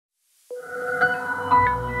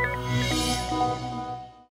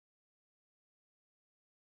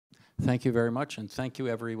Thank you very much, and thank you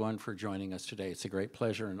everyone for joining us today. It's a great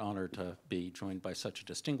pleasure and honor to be joined by such a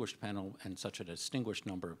distinguished panel and such a distinguished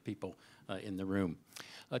number of people in the room.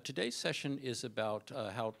 Today's session is about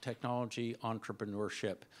how technology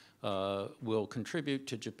entrepreneurship will contribute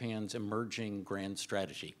to Japan's emerging grand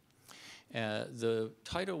strategy. The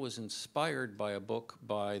title was inspired by a book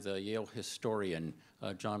by the Yale historian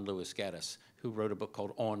John Lewis Gaddis, who wrote a book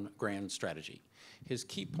called On Grand Strategy. His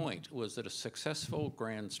key point was that a successful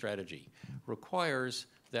grand strategy requires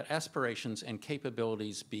that aspirations and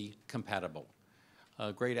capabilities be compatible.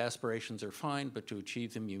 Great aspirations are fine, but to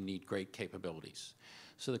achieve them, you need great capabilities.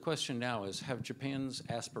 So the question now is, have Japan's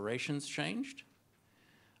aspirations changed?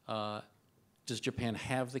 Does Japan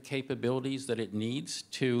have the capabilities that it needs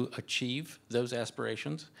to achieve those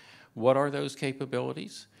aspirations? What are those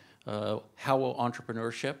capabilities? How will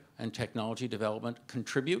entrepreneurship and technology development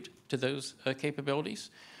contribute to those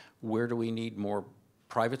capabilities? Where do we need more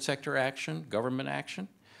private sector action, government action?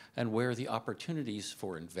 And where are the opportunities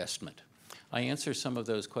for investment? I answer some of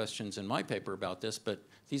those questions in my paper about this, but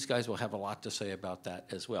these guys will have a lot to say about that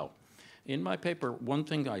as well. In my paper, one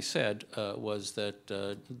thing I said was that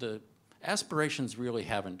the aspirations really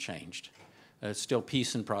haven't changed. It's still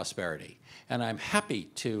peace and prosperity. And I'm happy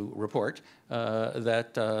to report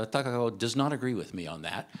that Takako does not agree with me on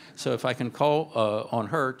that. So if I can call on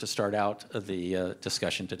her to start out the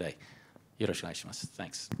discussion today. Yoroshiku onegai shimasu.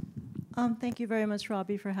 Thanks. Thank you very much,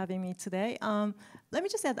 Robbie, for having me today. Let me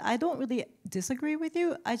just add, I don't really disagree with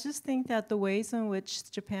you. I just think that the ways in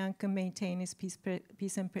which Japan can maintain its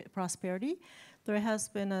peace and prosperity, there has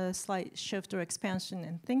been a slight shift or expansion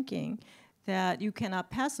in thinking that you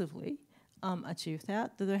cannot passively achieve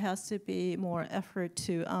that. There has to be more effort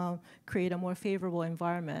to create a more favorable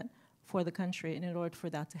environment for the country in order for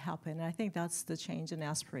that to happen. And I think that's the change in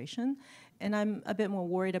aspiration. And I'm a bit more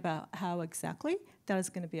worried about how exactly that is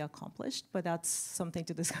going to be accomplished, but that's something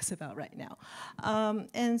to discuss about right now.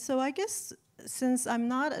 And so I guess since I'm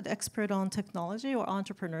not an expert on technology or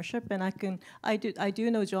entrepreneurship, and I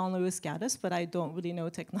do know John Lewis Gaddis, but I don't really know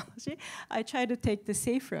technology, I try to take the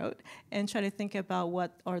safe route and try to think about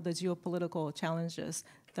what are the geopolitical challenges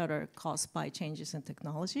that are caused by changes in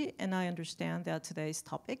technology. And I understand that today's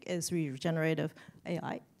topic is regenerative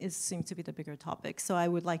AI. It seems to be the bigger topic. So I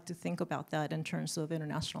would like to think about that in terms of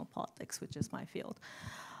international politics, which is my field.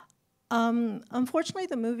 Unfortunately,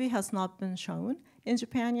 the movie has not been shown in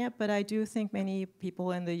Japan yet, but I do think many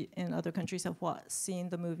people in other countries have seen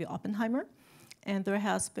the movie Oppenheimer. And there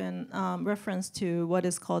has been reference to what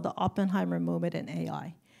is called the Oppenheimer moment in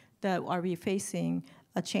AI. That are we facing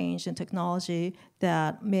a change in technology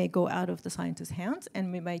that may go out of the scientists' hands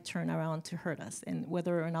and we might turn around to hurt us, and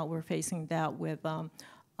whether or not we're facing that with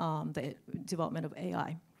the development of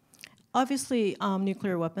AI. Obviously,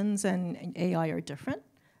 nuclear weapons and AI are different.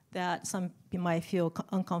 That some people might feel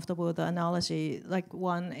uncomfortable with the analogy, like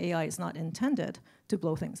one, AI is not intended to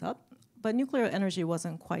blow things up, but nuclear energy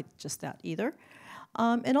wasn't quite just that either.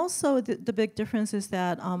 And also the big difference is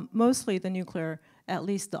that mostly the nuclear, at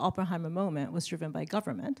least the Oppenheimer moment, was driven by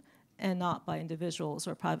government and not by individuals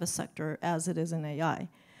or private sector as it is in AI.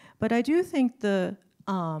 But I do think the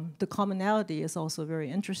commonality is also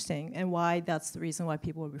very interesting, and why that's the reason why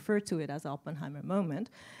people refer to it as Oppenheimer moment,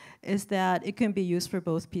 is that it can be used for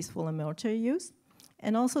both peaceful and military use.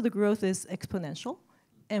 And also the growth is exponential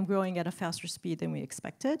and growing at a faster speed than we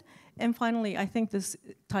expected. And finally, I think this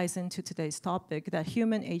ties into today's topic, that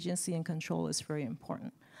human agency and control is very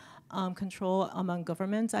important. Control among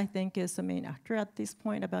governments, I think, is the main actor at this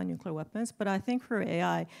point about nuclear weapons. But I think for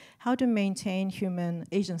AI, how to maintain human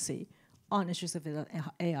agency on issues of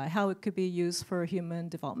AI, how it could be used for human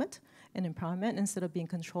development and empowerment instead of being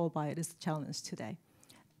controlled by it is the challenge today.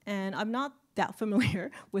 And I'm not that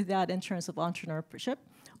familiar with that in terms of entrepreneurship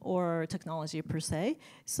or technology per se.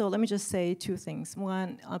 So let me just say two things.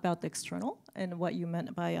 One, about the external and what you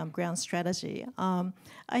meant by grand strategy.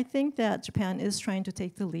 I think that Japan is trying to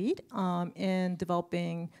take the lead in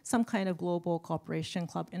developing some kind of global cooperation,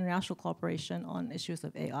 international cooperation on issues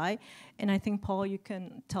of AI. And I think, Paul, you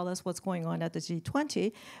can tell us what's going on at the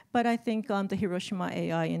G20. But I think the Hiroshima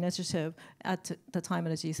AI initiative at the time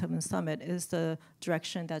of the G7 summit is the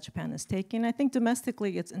direction that Japan is taking. I think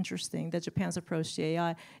domestically it's interesting that Japan's approach to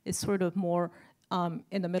AI is sort of more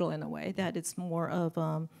in the middle in a way, that it's more of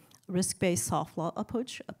risk-based soft law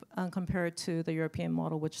approach compared to the European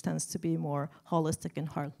model, which tends to be more holistic and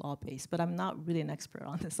hard law-based. But I'm not really an expert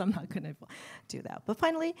on this. I'm not going to do that. But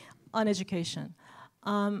finally, on education.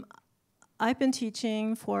 I've been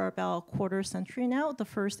teaching for about a quarter century now, the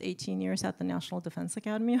first 18 years at the National Defense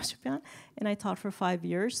Academy of Japan, and I taught for 5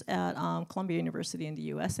 years at Columbia University in the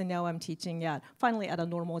US, and now I'm teaching finally at a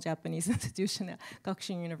normal Japanese institution at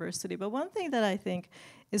Gakushuin University. But one thing that I think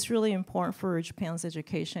is really important for Japan's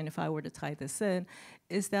education, if I were to tie this in,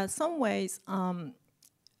 is that some ways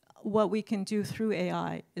what we can do through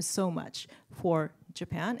AI is so much for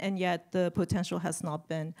Japan, and yet the potential has not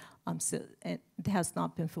been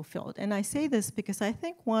fulfilled. And I say this because I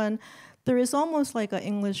think there is almost like an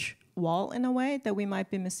English wall in a way that we might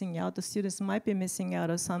be missing out. The students might be missing out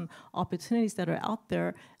on some opportunities that are out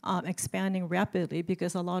there expanding rapidly,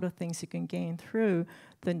 because a lot of things you can gain through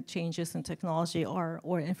the changes in technology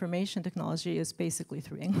or information technology is basically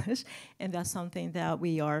through English, and that's something that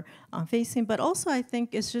we are facing. But also I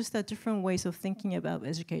think it's just that different ways of thinking about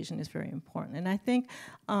education is very important. And I think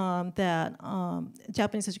that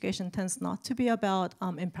Japanese education tends not to be about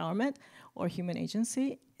empowerment or human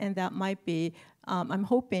agency, and that might be, I'm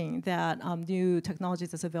hoping that new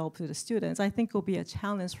technologies that's available to the students, I think will be a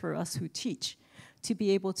challenge for us who teach to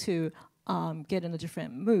be able to get in a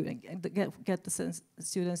different mood and get the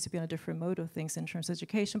students to be on a different mode of things in terms of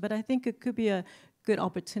education. But I think it could be a good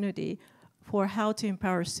opportunity for how to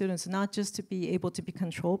empower students, not just to be able to be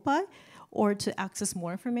controlled by or to access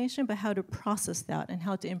more information, but how to process that and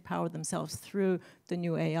how to empower themselves through the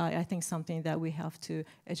new AI. I think something that we have to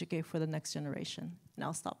educate for the next generation. And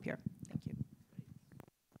I'll stop here. Thank you.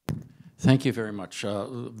 Thank you very much.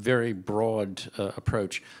 Very broad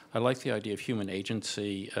approach. I like the idea of human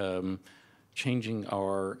agency, changing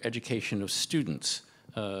our education of students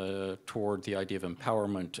toward the idea of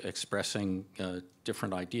empowerment, expressing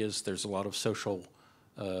different ideas. There's a lot of social,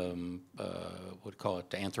 would call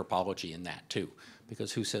it anthropology in that too,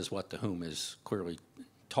 because who says what to whom is clearly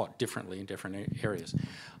taught differently in different areas.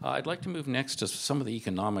 I'd like to move next to some of the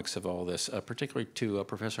economics of all this, particularly to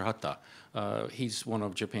Professor Hatta. He's one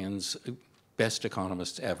of Japan's best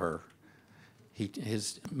economists ever.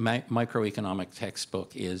 His microeconomic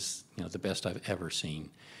textbook is, the best I've ever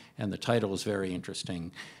seen, and the title is very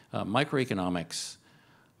interesting: Microeconomics,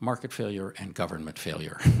 Market Failure and Government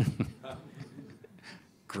Failure.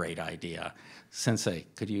 Great idea. Sensei,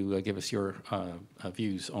 could you give us your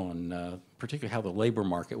views on particularly how the labor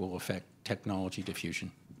market will affect technology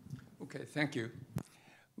diffusion? Okay, thank you.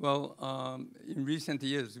 Well, in recent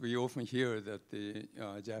years, we often hear that the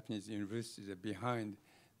Japanese universities are behind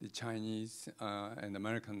the Chinese and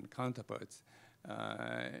American counterparts.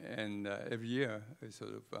 And every year,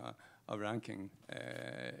 sort of, our ranking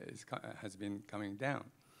has been coming down.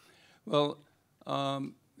 Well,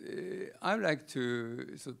 I'd like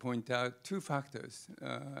to sort of point out two factors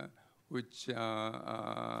which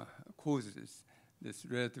causes this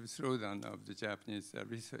relative slowdown of the Japanese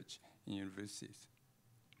research in universities.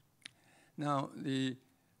 Now, the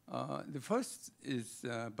first is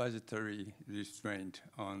budgetary restraint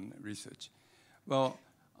on research. Well,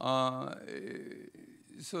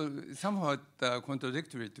 so somewhat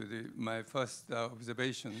contradictory to my first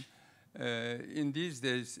observation. In these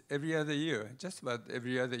days, every other year, just about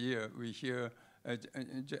every other year, we hear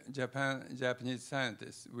Japanese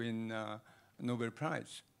scientists win Nobel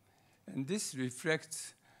Prize. And this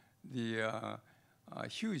reflects the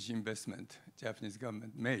huge investment Japanese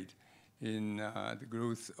government made in the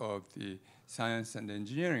growth of the science and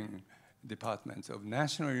engineering departments of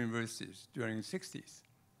national universities during the 60s.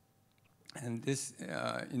 And this,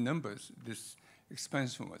 in numbers, this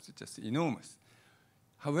expansion was just enormous.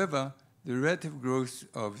 However, the relative growth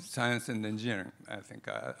of science and engineering, I think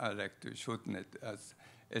I like to shorten it as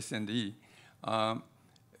S&E,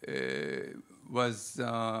 was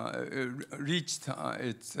reached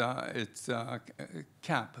its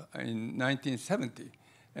cap in 1970.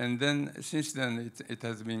 And then, since then, it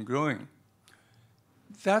has been growing.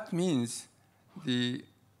 That means the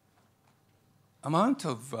amount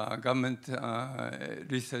of government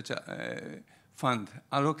research fund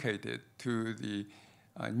allocated to the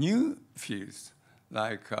new fields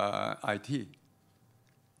like IT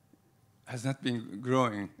has not been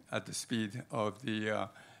growing at the speed of the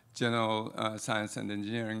general science and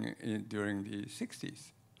engineering during the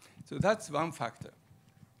 60s. So that's one factor.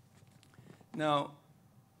 Now,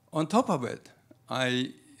 on top of it,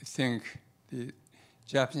 I think the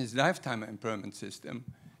Japanese lifetime employment system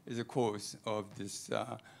is a cause of this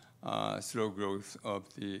slow growth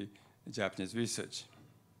of the Japanese research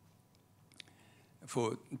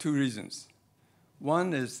for two reasons.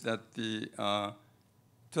 One is that the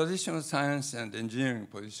traditional science and engineering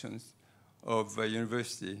positions of a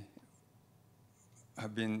university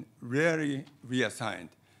have been rarely reassigned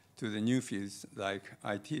to the new fields like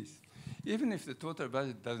ITs. Even if the total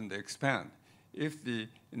budget doesn't expand, if the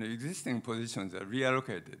existing positions are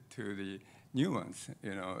reallocated to the new ones,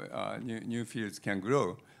 new fields can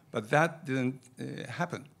grow. But that didn't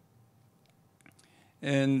happen.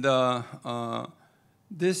 And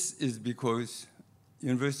this is because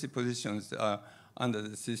university positions are under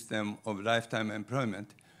the system of lifetime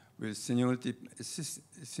employment with seniority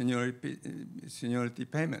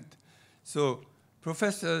payment. So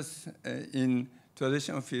professors in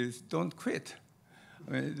traditional fields don't quit.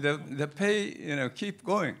 I mean, the pay keep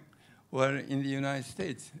going. Where in the United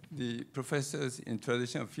States, the professors in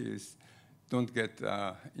traditional fields don't get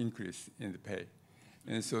increase in the pay.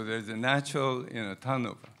 And so there's a natural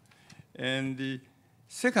turnover. And the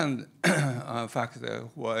second factor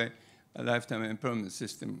why a lifetime employment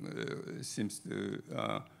system seems to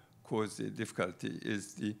cause the difficulty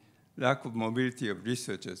is the lack of mobility of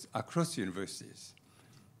researchers across universities.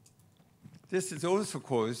 This is also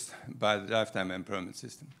caused by the lifetime employment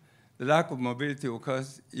system. The lack of mobility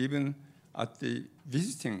occurs even at the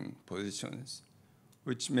visiting positions,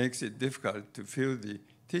 which makes it difficult to fill the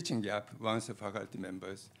teaching gap once a faculty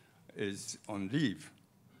member is on leave.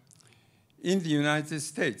 In the United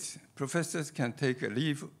States, professors can take a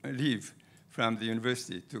leave from the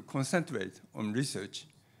university to concentrate on research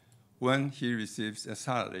when he receives a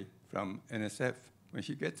salary from NSF. When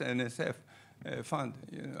he gets an NSF fund,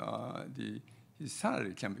 his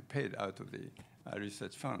salary can be paid out of the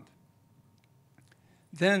research fund.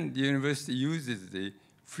 Then the university uses the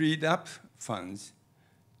freed up funds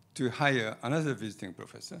to hire another visiting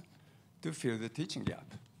professor to fill the teaching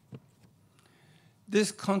gap.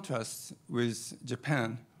 This contrasts with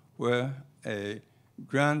Japan, where a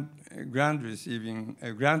grant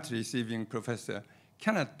receiving professor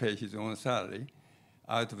cannot pay his own salary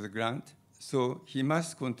out of the grant, so he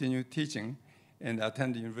must continue teaching and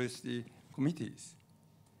attend university committees.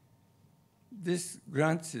 This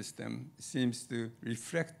grant system seems to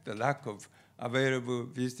reflect the lack of available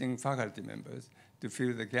visiting faculty members to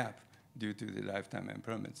fill the gap due to the lifetime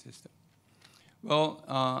employment system. Well,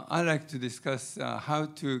 I'd like to discuss how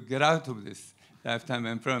to get out of this lifetime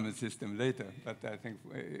employment system later, but I think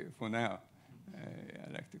for now,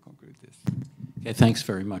 I'd like to conclude this. Okay, thanks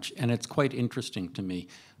very much. And it's quite interesting to me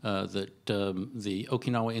that the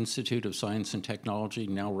Okinawa Institute of Science and Technology,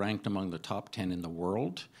 now ranked among the top 10 in the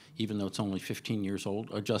world, even though it's only 15 years old,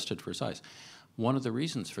 adjusted for size. One of the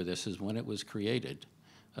reasons for this is when it was created,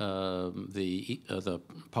 the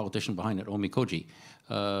politician behind it, Omikoji,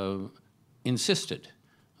 insisted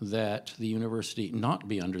that the university not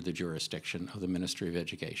be under the jurisdiction of the Ministry of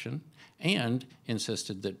Education, and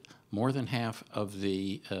insisted that more than half of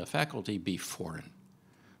the faculty be foreign.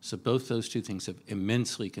 So both those two things have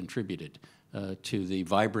immensely contributed to the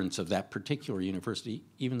vibrance of that particular university,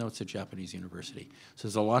 even though it's a Japanese university. So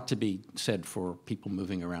there's a lot to be said for people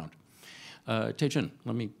moving around. Taejun,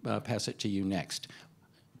 let me pass it to you next.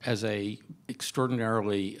 As a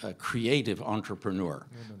extraordinarily creative entrepreneur,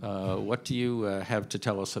 what do you have to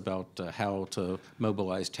tell us about how to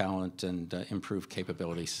mobilize talent and improve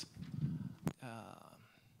capabilities?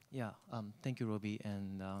 Thank you, Robbie.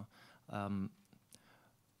 And I'm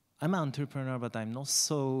an entrepreneur, but I'm not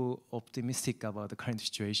so optimistic about the current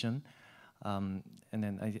situation. And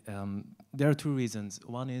then there are two reasons.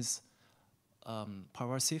 One is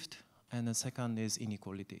power shift, and the second is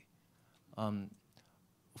inequality.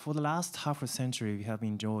 For the last half a century, we have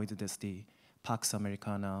enjoyed the Pax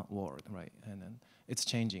Americana world, right? And then it's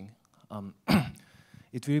changing.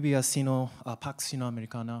 It will be a Pax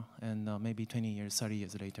Sino-Americana, and maybe 20 years, 30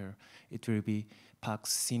 years later, it will be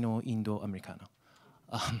Pax Sino-Indo-Americana.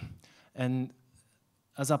 And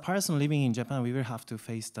as a person living in Japan, we will have to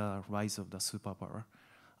face the rise of the superpower,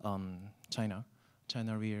 China.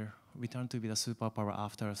 China will return to be the superpower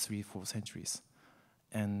after 3-4 centuries.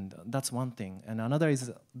 And that's one thing. And another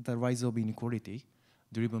is the rise of inequality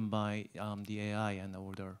driven by the AI and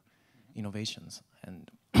other innovations.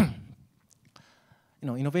 And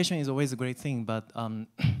innovation is always a great thing, but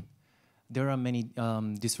there are many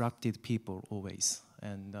disrupted people always.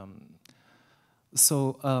 And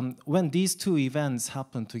so when these two events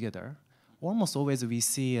happen together, almost always we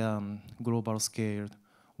see global scale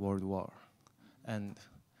world war. And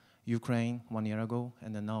Ukraine 1 year ago,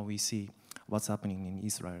 and then now we see what's happening in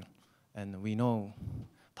Israel. And we know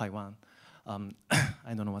Taiwan.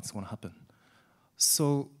 I don't know what's going to happen.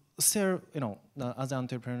 So, sir, as an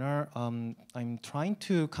entrepreneur, I'm trying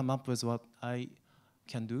to come up with what I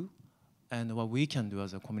can do and what we can do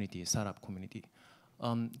as a community, startup community.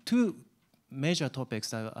 Two major topics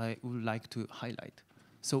that I would like to highlight.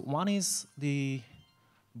 So one is the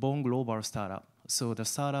born global startup. So the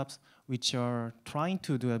startups which are trying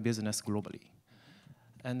to do a business globally.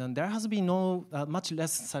 And then there has been much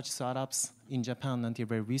less such startups in Japan until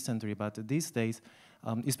very recently, but these days,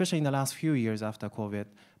 especially in the last few years after COVID,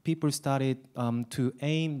 people started to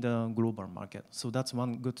aim the global market. So that's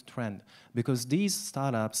one good trend, because these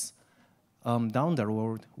startups down the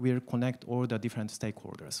road will connect all the different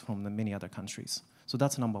stakeholders from the many other countries. So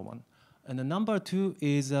that's number one. And the number two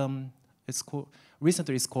is,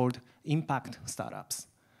 recently it's called Impact Startups.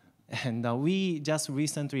 And we just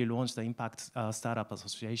recently launched the Impact Startup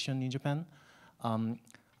Association in Japan.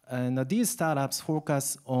 And these startups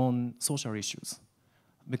focus on social issues,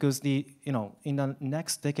 because in the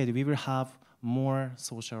next decade we will have more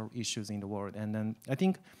social issues in the world. And then I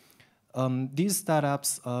think these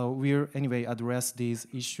startups will anyway address these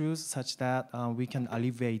issues such that we can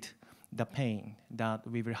alleviate the pain that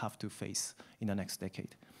we will have to face in the next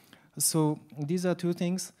decade. So these are two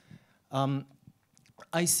things.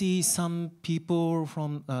 I see some people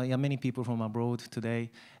from, many people from abroad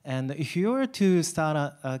today. And if you were to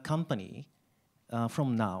start a company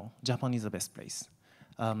from now, Japan is the best place.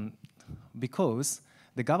 Because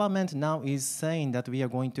the government now is saying that we are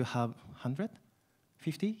going to have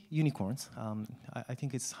 150 unicorns. I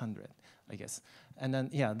think it's 100, I guess. And then,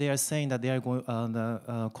 yeah, they are saying that they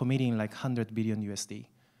are committing like 100 billion USD.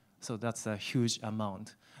 So that's a huge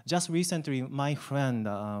amount. Just recently, my friend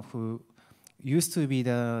who used to be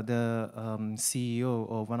the CEO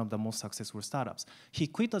of one of the most successful startups, he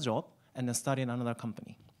quit a job and then started another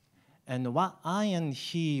company. And what I and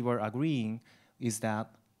he were agreeing is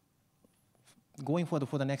that going forward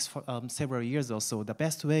for the next several years or so, the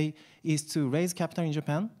best way is to raise capital in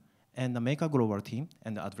Japan and make a global team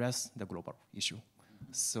and address the global issue.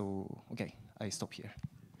 So, okay, I stop here.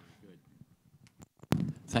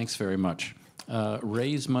 Good. Thanks very much.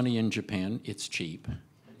 Raise money in Japan, it's cheap.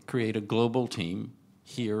 Create a global team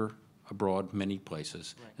here, abroad, many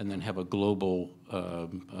places, right, and then have a global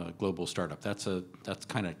global startup. That's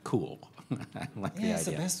kind of cool. I like the idea. It's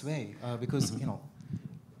the best way because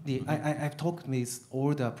I've talked with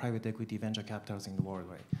all the private equity venture capitals in the world,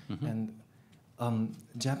 right? And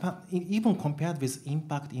Japan, even compared with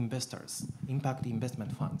impact investors, impact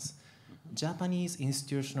investment funds, Japanese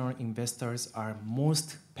institutional investors are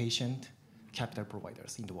most patient capital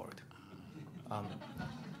providers in the world.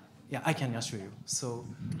 Yeah, I can assure you. So,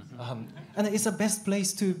 and it's the best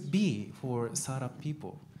place to be for startup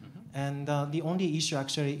people. And the only issue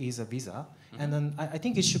actually is a visa. And then I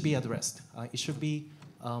think it should be addressed. It should be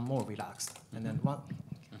more relaxed. And then one.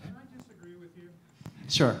 Can I disagree with you?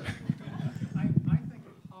 Sure. I think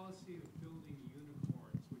a policy of building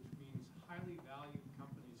unicorns, which means highly valued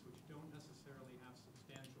companies which don't necessarily have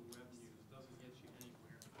substantial revenues, doesn't get you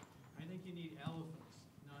anywhere. I think you need elephants,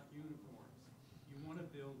 not unicorns. You want to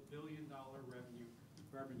build billion-dollar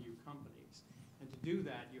revenue companies. And to do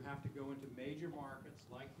that, you have to go into major markets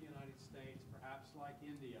like the United States, perhaps like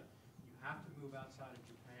India. You have to move outside of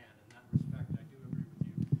Japan. In that respect, I do agree with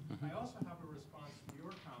you. I also have a response to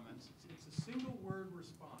your comments. It's a single-word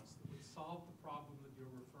response that would solve the problem that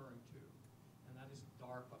you're referring to, and that is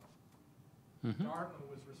DARPA. DARPA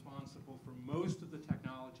was responsible for most of the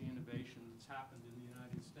technology innovation that's happened in the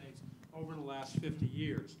United States over the last 50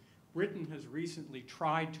 years. Britain has recently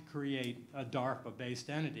tried to create a DARPA-based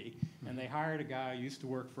entity, and they hired a guy who used to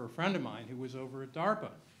work for a friend of mine who was over at DARPA.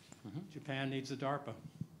 Japan needs a DARPA.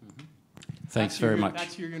 Thanks very much.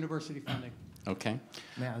 That's your university funding. Okay.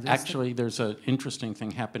 Actually, there's an interesting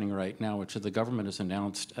thing happening right now, which is the government has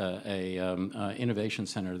announced a innovation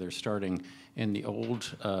center they're starting in the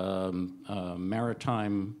old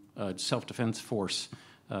maritime self-defense force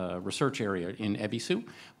research area in Ebisu,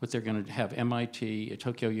 but they're going to have MIT,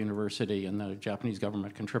 Tokyo University, and the Japanese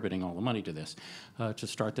government contributing all the money to this. To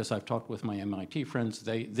start this, I've talked with my MIT friends.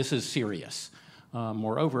 This is serious.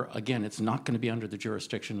 Moreover, again, it's not going to be under the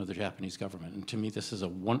jurisdiction of the Japanese government. And to me, this is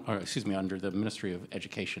under the Ministry of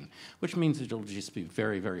Education, which means it'll just be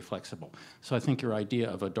very, very flexible. So I think your idea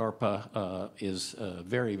of a DARPA is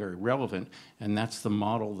very, very relevant, and that's the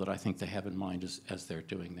model that I think they have in mind as they're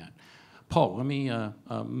doing that. Paul, let me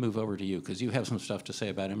move over to you, because you have some stuff to say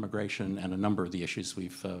about immigration and a number of the issues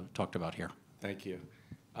we've talked about here. Thank you.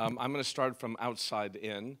 I'm going to start from outside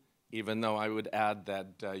in, even though I would add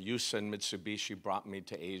that Yusen Mitsubishi brought me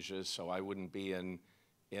to Asia, so I wouldn't be in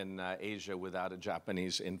Asia without a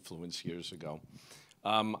Japanese influence years ago.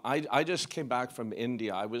 I just came back from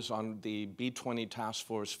India. I was on the B20 task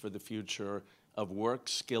force for the future of work,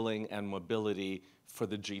 skilling, and mobility for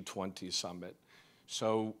the G20 summit.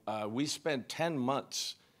 So we spent 10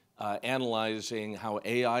 months analyzing how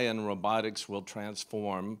AI and robotics will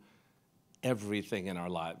transform everything in our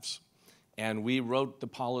lives. And we wrote the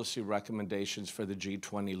policy recommendations for the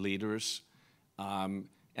G20 leaders.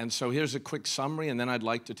 And so here's a quick summary, and then I'd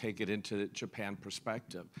like to take it into the Japan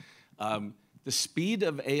perspective. The speed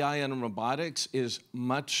of AI and robotics is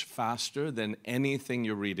much faster than anything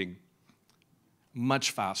you're reading.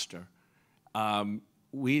 Much faster.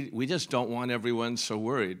 We just don't want everyone so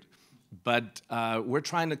worried. But we're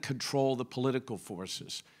trying to control the political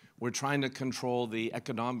forces. We're trying to control the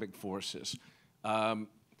economic forces.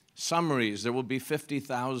 Summaries, there will be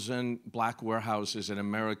 50,000 black warehouses in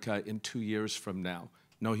America in 2 years from now.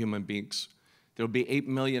 No human beings. There will be 8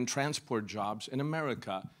 million transport jobs in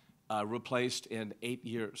America replaced in 8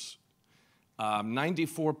 years.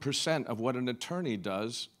 94% of what an attorney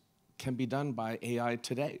does can be done by AI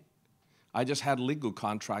today. I just had a legal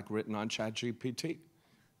contract written on ChatGPT.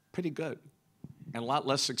 Pretty good. And a lot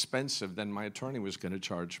less expensive than my attorney was going to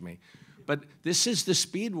charge me. But this is the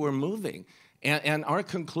speed we're moving. And our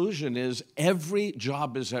conclusion is every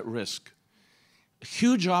job is at risk.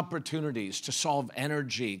 Huge opportunities to solve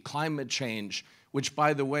energy, climate change, which,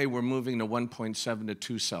 by the way, we're moving to 1.7 to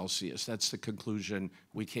 2 Celsius. That's the conclusion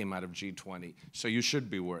we came out of G20. So you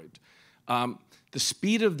should be worried. The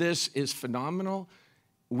speed of this is phenomenal.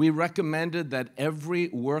 We recommended that every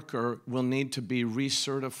worker will need to be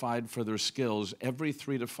recertified for their skills every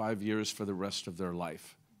 3 to 5 years for the rest of their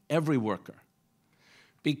life. Every worker.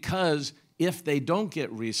 Because if they don't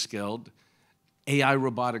get reskilled, AI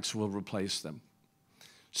robotics will replace them.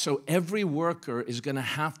 So every worker is going to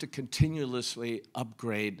have to continuously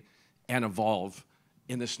upgrade and evolve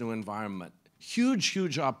in this new environment. Huge,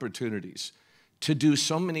 huge opportunities to do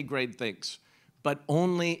so many great things, but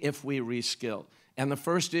only if we reskill. And the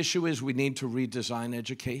first issue is we need to redesign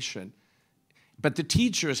education. But the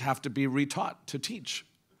teachers have to be retaught to teach,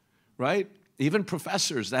 right? Even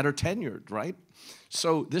professors that are tenured, right?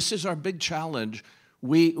 So this is our big challenge.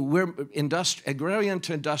 Agrarian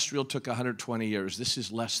to industrial took 120 years. This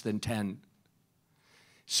is less than 10.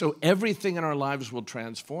 So everything in our lives will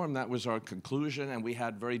transform. That was our conclusion, and we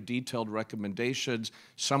had very detailed recommendations.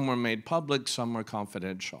 Some were made public, some were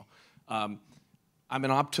confidential. I'm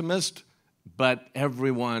an optimist, but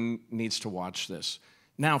everyone needs to watch this.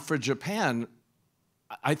 Now, for Japan,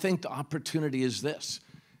 I think the opportunity is this.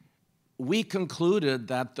 We concluded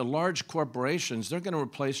that the large corporations, they're going to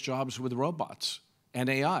replace jobs with robots and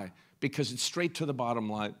AI because it's straight to the bottom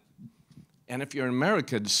line. And if you're an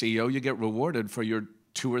American CEO, you get rewarded for your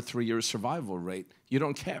 2 or 3 year survival rate. You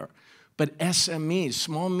don't care. But SMEs,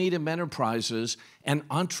 small, medium enterprises, and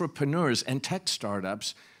entrepreneurs and tech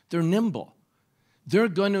startups, they're nimble. They're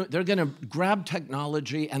going to grab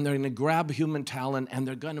technology and they're going to grab human talent and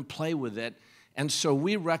they're going to play with it. And so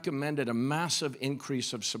we recommended a massive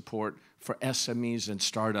increase of support for SMEs and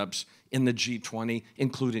startups in the G20,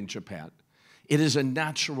 including Japan. It is a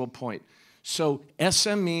natural point. So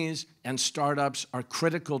SMEs and startups are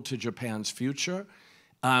critical to Japan's future.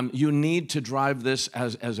 You need to drive this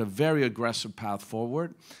as a very aggressive path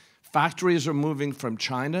forward. Factories are moving from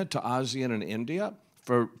China to ASEAN and India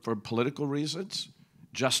for political reasons.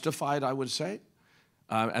 Justified, I would say,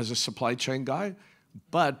 as a supply chain guy.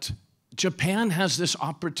 But Japan has this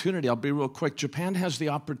opportunity. I'll be real quick. Japan has the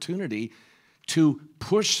opportunity to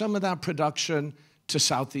push some of that production to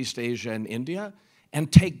Southeast Asia and India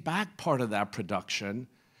and take back part of that production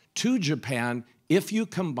to Japan if you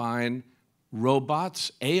combine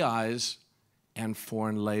robots, AIs, and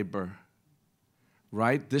foreign labor,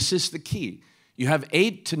 right? This is the key. You have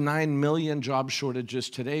 8 to 9 million job shortages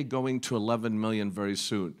today going to 11 million very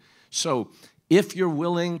soon. So if you're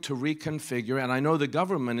willing to reconfigure, and I know the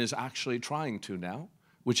government is actually trying to now,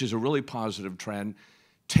 which is a really positive trend,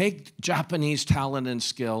 take Japanese talent and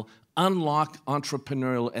skill, unlock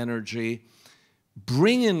entrepreneurial energy,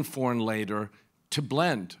 bring in foreign labor to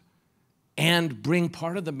blend, and bring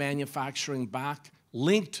part of the manufacturing back,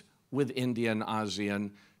 linked with India and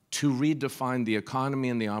ASEAN, to redefine the economy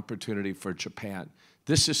and the opportunity for Japan.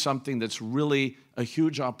 This is something that's really a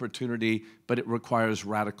huge opportunity, but it requires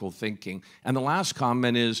radical thinking. And the last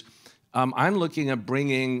comment is, I'm looking at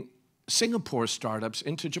bringing Singapore startups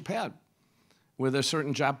into Japan, where there's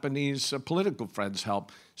certain Japanese political friends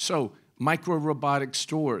help. So micro-robotic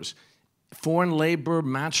stores, foreign labor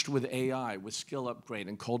matched with AI, with skill upgrade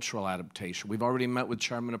and cultural adaptation. We've already met with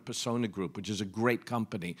chairman of Persona Group, which is a great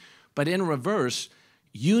company. But in reverse,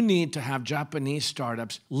 you need to have Japanese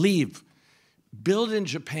startups leave, build in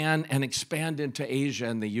Japan and expand into Asia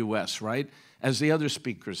and the US, right? As the other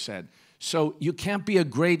speakers said. So you can't be a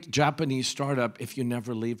great Japanese startup if you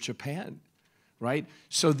never leave Japan, right?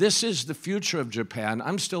 So this is the future of Japan.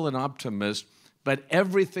 I'm still an optimist, but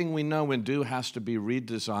everything we know and do has to be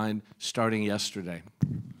redesigned starting yesterday.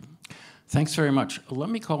 Thanks very much. Let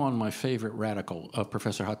me call on my favorite radical,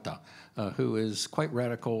 Professor Hatta, who is quite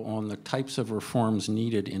radical on the types of reforms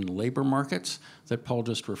needed in labor markets that Paul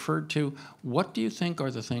just referred to. What do you think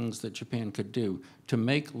are the things that Japan could do to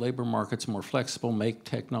make labor markets more flexible, make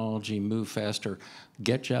technology move faster,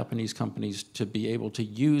 get Japanese companies to be able to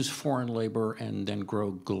use foreign labor and then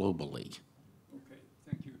grow globally? Okay,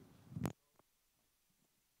 thank you.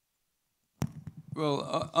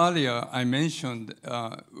 Well, earlier I mentioned,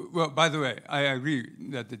 well, by the way, I agree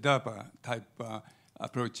that the DARPA type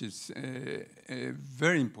approach is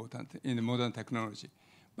very important in the modern technology.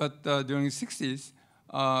 But during the 60s,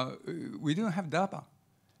 we didn't have DARPA.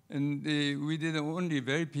 And we did only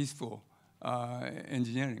very peaceful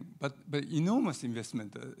engineering. But enormous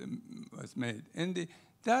investment was made. And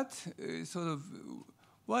that sort of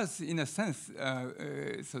was, in a sense,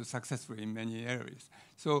 so successful in many areas.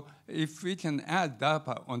 So if we can add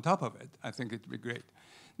DARPA on top of it, I think it would be great.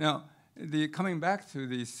 Now, coming back to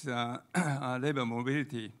these labor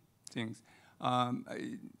mobility things,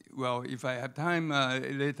 well, if I have time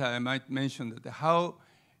later, I might mention that how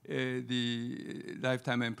the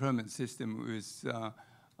lifetime employment system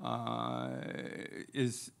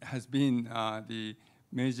has been the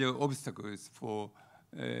major obstacles for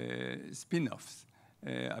spin-offs.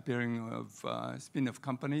 Appearing of spin-off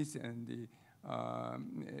companies and the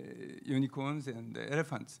unicorns and the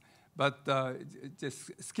elephants. But just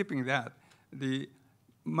skipping that,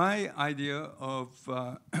 my idea of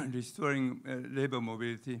restoring labor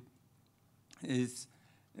mobility is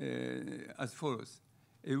as follows.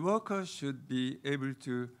 A worker should be able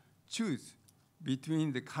to choose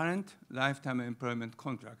between the current lifetime employment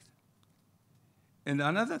contract and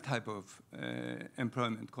another type of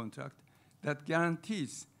employment contract that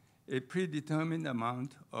guarantees a predetermined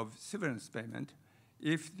amount of severance payment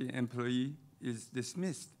if the employee is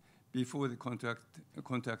dismissed before the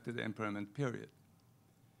contracted employment period.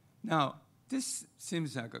 Now, this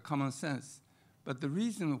seems like a common sense, but the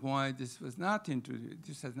reason why this has not been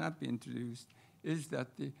introduced is that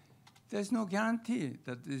there's no guarantee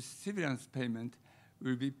that this severance payment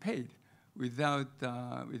will be paid without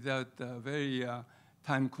very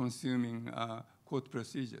time-consuming court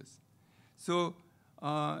procedures. So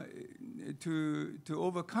to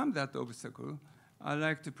overcome that obstacle, I'd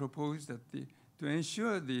like to propose that to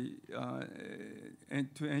ensure that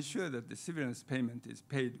the severance payment is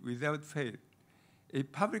paid without fail, a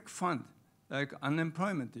public fund like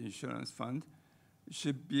unemployment insurance fund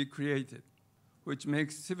should be created, which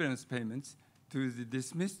makes severance payments to the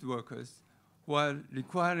dismissed workers while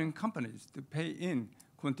requiring companies to pay in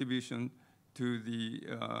contribution to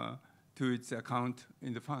its account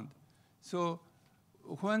in the fund. So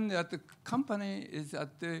when the company is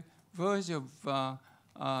at the verge of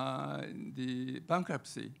the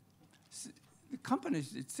bankruptcy, the company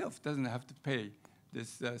itself doesn't have to pay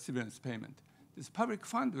this severance payment. This public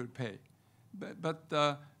fund will pay. But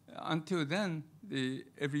until then,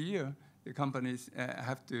 every year, the companies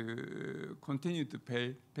have to continue to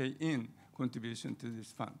pay in contribution to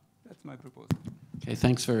this fund. That's my proposal. Okay,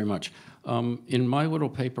 thanks very much. In my little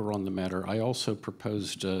paper on the matter, I also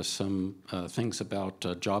proposed some things about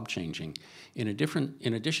job changing. In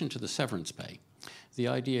addition to the severance pay, the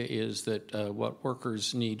idea is that what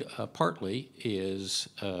workers need partly is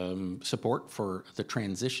support for the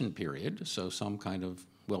transition period, so some kind of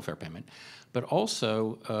welfare payment, but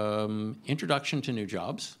also introduction to new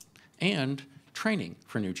jobs and training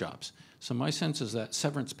for new jobs. So my sense is that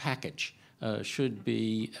severance package should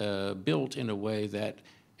be built in a way that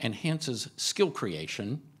enhances skill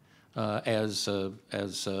creation as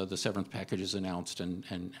the severance package is announced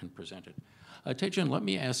and presented. Taejun, let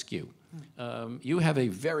me ask you. You have a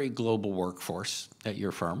very global workforce at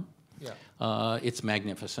your firm. Yeah. It's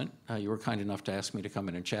magnificent. You were kind enough to ask me to come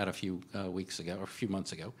in and chat a few weeks ago, or a few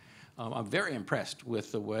months ago. I'm very impressed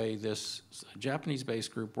with the way this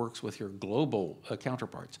Japanese-based group works with your global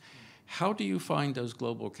counterparts. How do you find those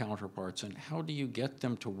global counterparts, and how do you get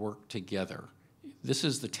them to work together? This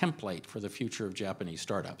is the template for the future of Japanese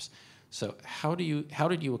startups. So how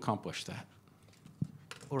did you accomplish that?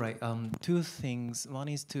 All right, two things. One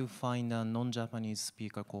is to find a non-Japanese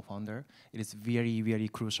speaker co-founder. It is very, very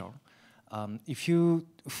crucial. If you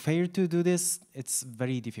fail to do this, it's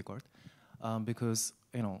very difficult because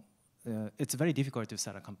it's very difficult to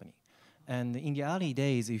start a company. And in the early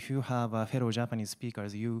days, if you have fellow Japanese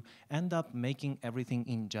speakers, you end up making everything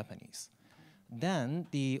in Japanese. Then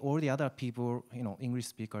all the other people, English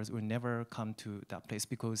speakers, will never come to that place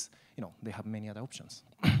because they have many other options.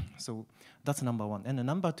 So that's number one. And the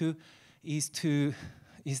number two is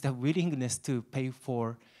the willingness to pay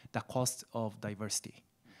for the cost of diversity.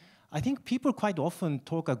 I think people quite often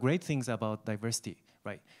talk great things about diversity,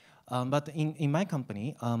 right? But in my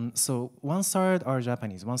company, so 1/3 are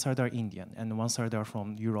Japanese, 1/3 are Indian, and 1/3 are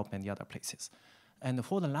from Europe and the other places. And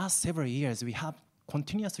for the last several years, we have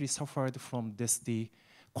continuously suffered from the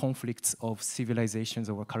conflicts of civilizations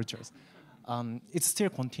or cultures. It's still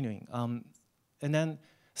continuing. And then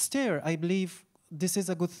still, I believe this is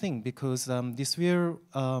a good thing because this will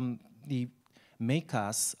make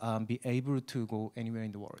us be able to go anywhere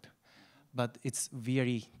in the world. But it's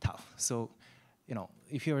very tough. So, you know,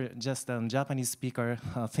 if you're just a Japanese speaker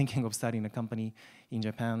thinking of starting a company in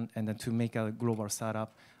Japan and then to make a global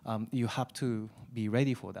startup, you have to be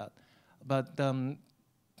ready for that. But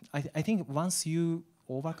I think once you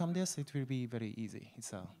overcome this, it will be very easy.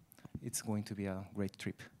 It's going to be a great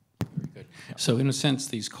trip. Very good. Yeah. So in a sense,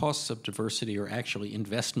 these costs of diversity are actually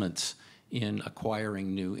investments in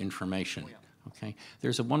acquiring new information. Oh, yeah. Okay.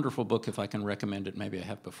 There's a wonderful book, if I can recommend it, maybe I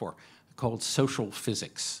have before, called Social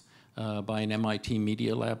Physics by an MIT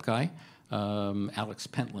Media Lab guy. Alex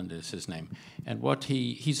Pentland is his name. And what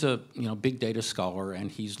he's a big data scholar,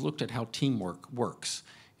 and he's looked at how teamwork works.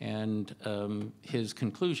 And his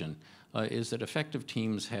conclusion is that effective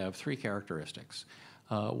teams have 3 characteristics.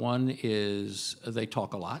 One is they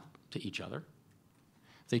talk a lot to each other.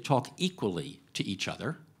 They talk equally to each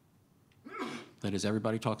other. That is,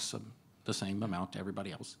 everybody talks the same amount to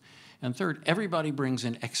everybody else. And third, everybody brings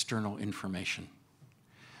in external information.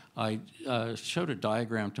 I showed a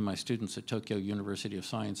diagram to my students at Tokyo University of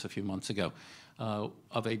Science a few months ago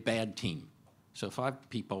of a bad team. So 5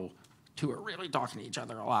 people, 2 are really talking to each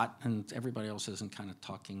other a lot, and everybody else isn't kind of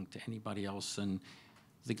talking to anybody else. And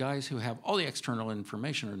the guys who have all the external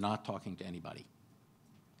information are not talking to anybody.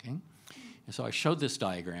 Okay? And so I showed this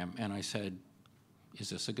diagram, and I said, is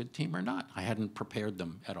this a good team or not? I hadn't prepared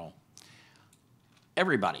them at all.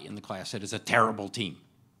 Everybody in the class said it's a terrible team.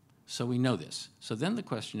 So we know this. So then the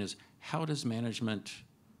question is, how does management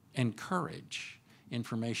encourage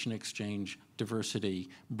information exchange, diversity,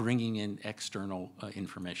 bringing in external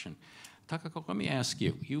information? Takako, let me ask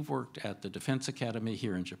you. You've worked at the Defense Academy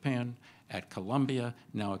here in Japan, at Columbia,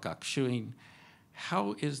 now at Gakushuin.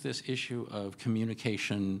 How is this issue of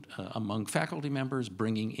communication among faculty members,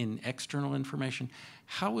 bringing in external information,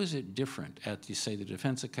 how is it different at, say, the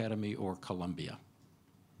Defense Academy or Columbia?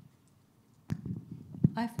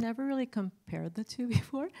 I've never really compared the two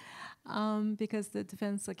before because the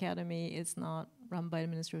Defense Academy is not run by the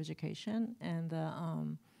Ministry of Education, and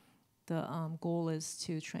the goal is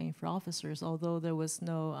to train for officers, although there is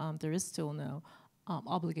still no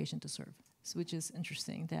obligation to serve, which is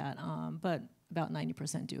interesting. That, but about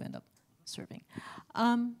 90% do end up serving.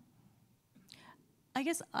 I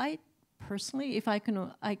guess I personally, if I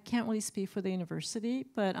can't really speak for the university,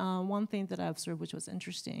 but one thing that I observed, which was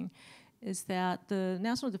interesting, is that the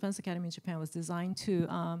National Defense Academy in Japan was designed to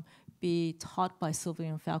be taught by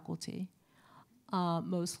civilian faculty,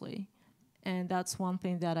 mostly. And that's one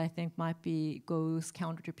thing that I think goes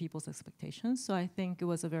counter to people's expectations. So I think it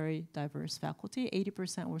was a very diverse faculty.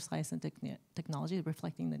 80% were science and technology,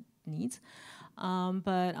 reflecting the needs.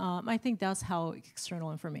 But I think that's how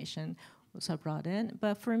external information was brought in.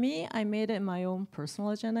 But for me, I made it my own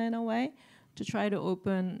personal agenda in a way, to try to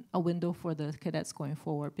open a window for the cadets going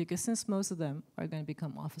forward, because since most of them are going to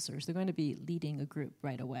become officers, they're going to be leading a group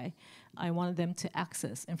right away. I wanted them to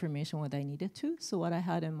access information when they needed to, so what I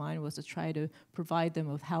had in mind was to try to provide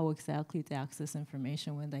them with how exactly to access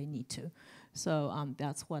information when they need to. So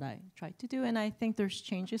that's what I tried to do, and I think there's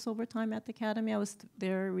changes over time at the Academy. I was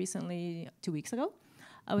there recently, 2 weeks ago.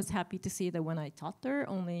 I was happy to see that when I taught there,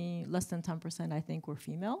 only less than 10% I think were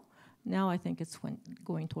female. Now I think it's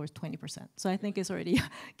going towards 20%. So I think it's already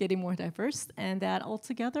getting more diverse. And that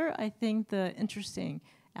altogether, I think the interesting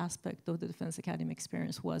aspect of the Defense Academy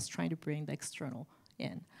experience was trying to bring the external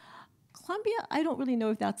in. Columbia, I don't really know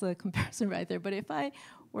if that's a comparison right there, but if I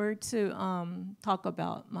were to talk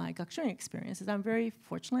about my Gakushuin experiences, I'm very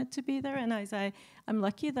fortunate to be there, and I'm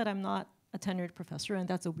lucky that I'm not a tenured professor, and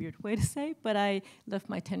that's a weird way to say, but I left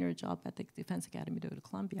my tenured job at the Defense Academy to go to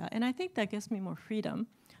Columbia, and I think that gives me more freedom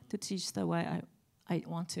to teach the way I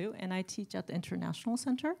want to, and I teach at the International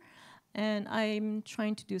Center, and I'm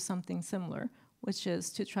trying to do something similar, which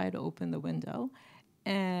is to try to open the window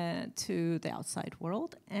and to the outside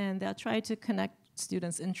world, and try to connect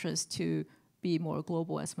students' interest to be more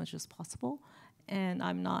global as much as possible. And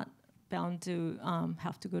I'm not bound to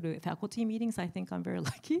have to go to faculty meetings. I think I'm very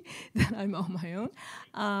lucky that I'm on my own,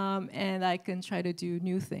 and I can try to do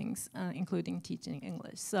new things, including teaching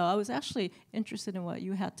English. So I was actually interested in what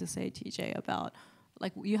you had to say, TJ, about,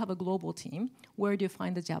 like, you have a global team. Where do you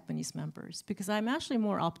find the Japanese members? Because I'm actually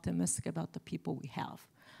more optimistic about the people we have.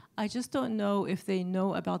 I just don't know if they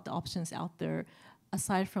know about the options out there,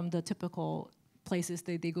 aside from the typical places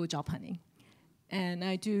they go job hunting. And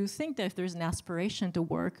I do think that if there's an aspiration to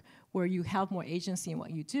work where you have more agency in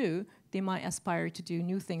what you do, they might aspire to do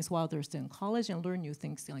new things while they're still in college and learn new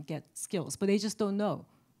things and get skills. But they just don't know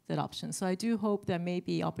that option. So I do hope that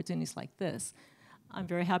maybe opportunities like this. I'm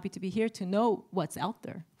very happy to be here to know what's out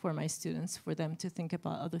there for my students, for them to think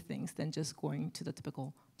about other things than just going to the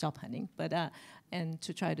typical job hunting, but and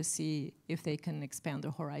to try to see if they can expand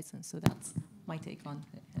their horizons. So that's my take on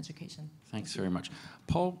education. Thanks very much.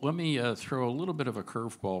 Paul, let me throw a little bit of a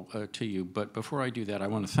curveball to you, but before I do that, I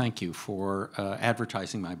want to thank you for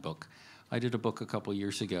advertising my book. I did a book a couple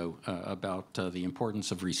years ago about the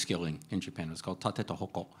importance of reskilling in Japan. It's called Tate to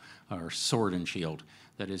Hoko, or Sword and Shield,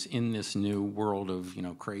 that is in this new world of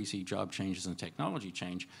crazy job changes and technology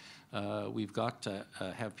change. We've got to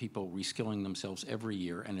have people reskilling themselves every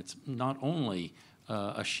year, and it's not only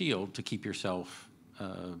a shield to keep yourself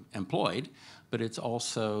employed, but it's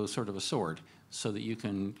also sort of a sword so that you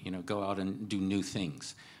can go out and do new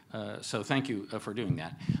things. So thank you for doing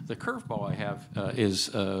that. The curveball I have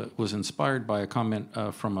was inspired by a comment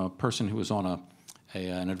from a person who was on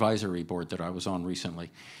an advisory board that I was on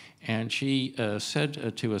recently. And she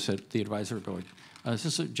said to us at the advisory board, this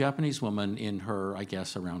is a Japanese woman in her, I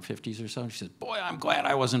guess, around 50s or so. She said, boy, I'm glad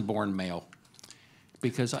I wasn't born male.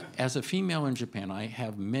 Because as a female in Japan, I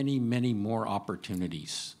have many, many more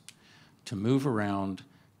opportunities to move around,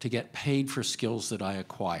 to get paid for skills that I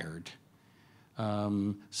acquired.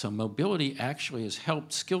 So mobility actually has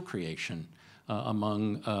helped skill creation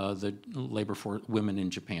among the labor force of women in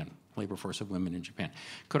Japan.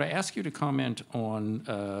 Could I ask you to comment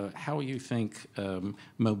on how you think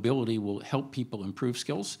mobility will help people improve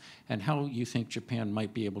skills, and how you think Japan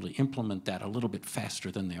might be able to implement that a little bit faster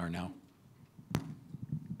than they are now?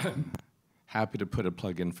 Happy to put a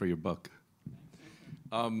plug in for your book.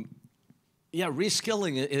 Yeah,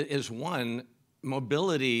 reskilling is one.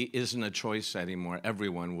 Mobility isn't a choice anymore.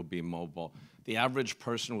 Everyone will be mobile. The average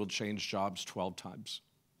person will change jobs 12 times.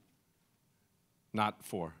 Not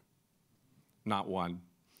 4, not 1.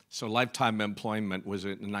 So lifetime employment was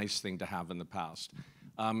a nice thing to have in the past.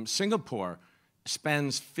 Singapore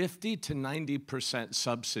spends 50 to 90%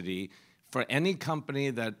 subsidy for any company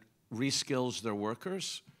that reskills their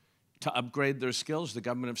workers to upgrade their skills. The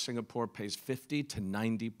government of Singapore pays 50 to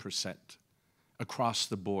 90% across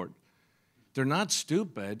the board. They're not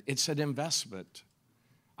stupid, it's an investment.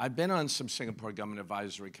 I've been on some Singapore government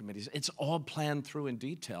advisory committees. It's all planned through in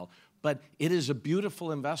detail, but it is a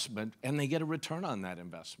beautiful investment and they get a return on that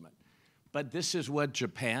investment. But this is what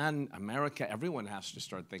Japan, America, everyone has to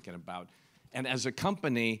start thinking about. And as a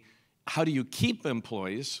company, how do you keep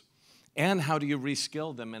employees and how do you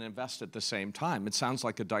reskill them and invest at the same time? It sounds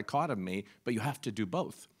like a dichotomy, but you have to do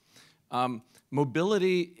both.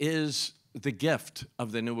 Mobility is the gift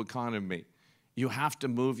of the new economy. You have to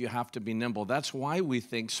move, you have to be nimble. That's why we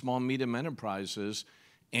think small, medium enterprises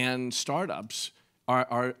and startups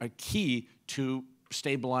are a key to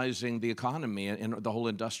stabilizing the economy in the whole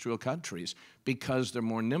industrial countries, because they're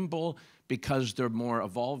more nimble, because they're more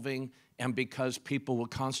evolving, and because people will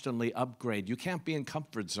constantly upgrade. You can't be in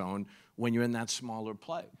comfort zone when you're in that smaller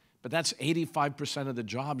play. But that's 85% of the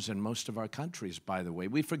jobs in most of our countries, by the way.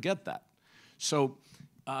 We forget that. So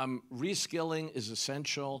reskilling is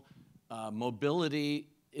essential. Mobility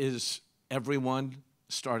is everyone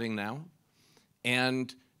starting now.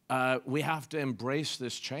 And we have to embrace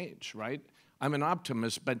this change, right? I'm an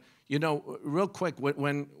optimist, but real quick,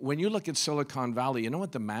 when you look at Silicon Valley, you know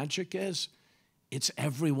what the magic is? It's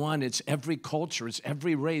everyone, it's every culture, it's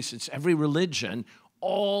every race, it's every religion,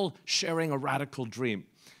 all sharing a radical dream.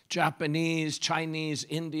 Japanese, Chinese,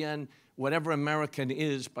 Indian, whatever American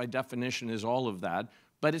is, by definition, is all of that.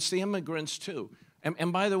 But it's the immigrants, too.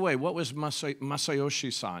 And by the way, what was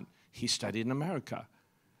Masayoshi-san? He studied in America.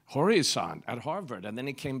 Hori-san at Harvard, and then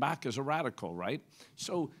he came back as a radical, right?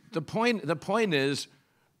 So the point is,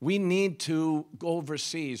 we need to go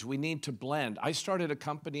overseas. We need to blend. I started a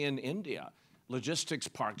company in India, logistics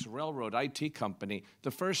parks, railroad, IT company.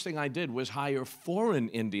 The first thing I did was hire foreign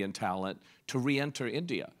Indian talent to re-enter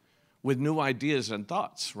India with new ideas and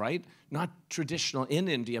thoughts, right? Not traditional in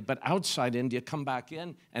India, but outside India, come back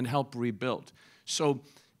in and help rebuild. So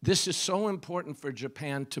this is so important for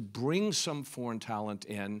Japan to bring some foreign talent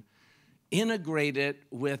in, integrate it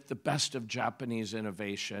with the best of Japanese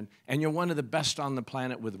innovation, and you're one of the best on the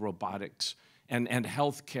planet with robotics and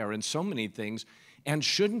healthcare and so many things. And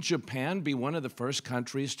shouldn't Japan be one of the first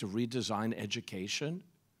countries to redesign education?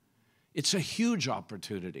 It's a huge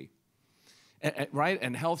opportunity, right?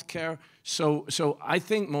 And healthcare. So I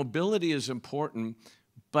think mobility is important,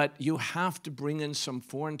 but you have to bring in some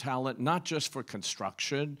foreign talent, not just for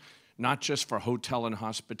construction, not just for hotel and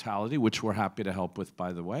hospitality, which we're happy to help with,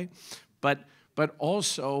 by the way, but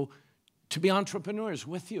also to be entrepreneurs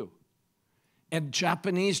with you. And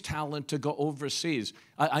Japanese talent to go overseas.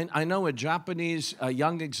 I know a Japanese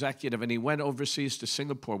young executive, and he went overseas to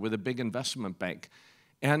Singapore with a big investment bank.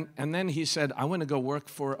 And then he said, I want to go work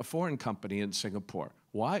for a foreign company in Singapore.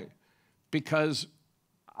 Why? Because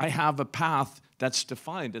I have a path that's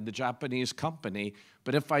defined in the Japanese company,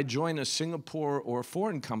 but if I join a Singapore or a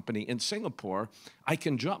foreign company in Singapore, I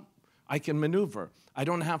can jump, I can maneuver. I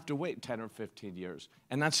don't have to wait 10 or 15 years.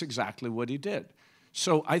 And that's exactly what he did.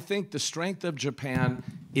 So I think the strength of Japan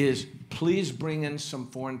is please bring in some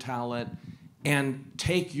foreign talent and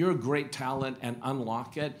take your great talent and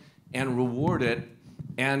unlock it and reward it.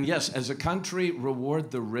 And yes, as a country, reward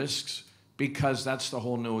the risks because that's the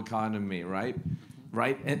whole new economy, right?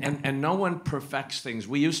 Right? And no one perfects things.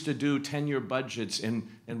 We used to do 10-year budgets in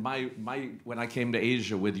when I came to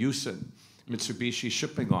Asia with Yusen, Mitsubishi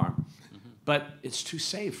shipping arm. But it's too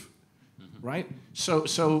safe. Right?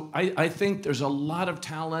 So I think there's a lot of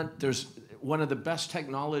talent. There's one of the best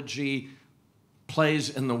technology plays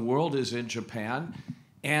in the world is in Japan.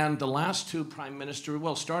 And the last two prime ministers,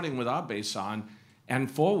 well, starting with Abe-san and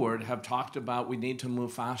forward, have talked about we need to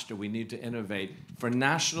move faster, we need to innovate. For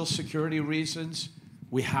national security reasons,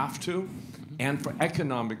 we have to. And for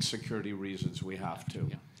economic security reasons, we have to.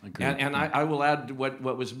 Yeah, agreed. And I will add what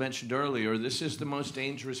was mentioned earlier. This is the most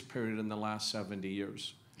dangerous period in the last 70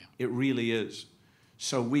 years. It really is.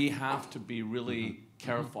 So we have to be really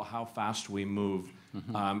careful how fast we move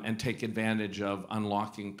and take advantage of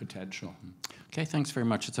unlocking potential. Okay, thanks very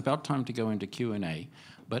much. It's about time to go into Q&A.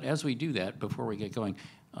 But as we do that, before we get going,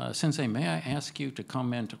 Sensei, may I ask you to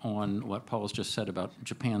comment on what Paul has just said about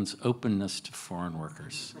Japan's openness to foreign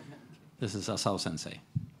workers? This is Asao Sensei.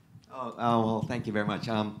 Well, thank you very much.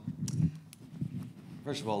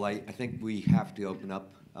 First of all, I think we have to open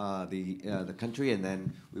up the country, and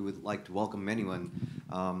then we would like to welcome anyone,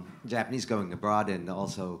 Japanese going abroad, and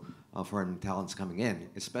also foreign talents coming in,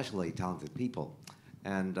 especially talented people.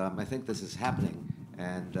 And I think this is happening.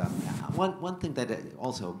 And one thing that I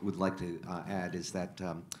also would like to add is that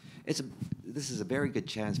this is a very good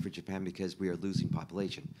chance for Japan because we are losing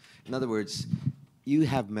population. In other words, you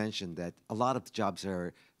have mentioned that a lot of the jobs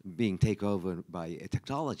are being taken over by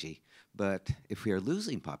technology, but if we are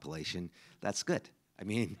losing population, that's good. I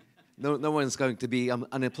mean, no one's going to be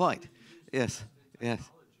unemployed. Yes, yes.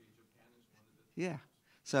 Yeah.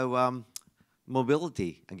 So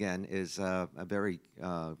mobility, again, is a very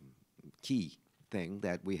key thing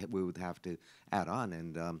that we would have to add on.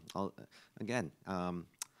 And again,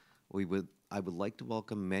 I would like to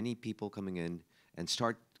welcome many people coming in and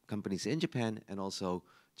start companies in Japan, and also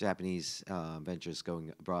Japanese ventures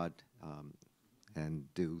going abroad and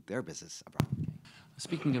do their business abroad.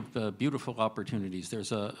 Speaking of beautiful opportunities,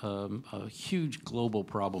 there's a huge global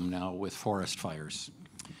problem now with forest fires.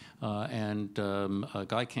 A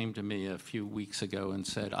guy came to me a few weeks ago and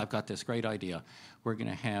said, I've got this great idea. We're going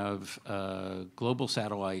to have global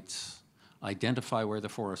satellites identify where the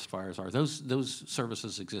forest fires are. Those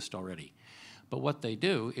services exist already. But what they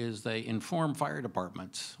do is they inform fire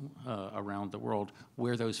departments around the world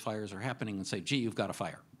where those fires are happening and say, gee, you've got a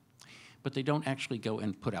fire. But they don't actually go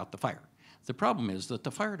and put out the fire. The problem is that the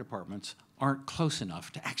fire departments aren't close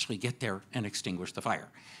enough to actually get there and extinguish the fire.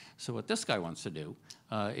 So what this guy wants to do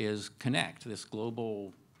is connect this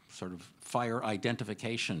global sort of fire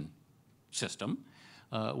identification system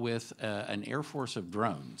with an air force of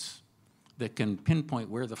drones that can pinpoint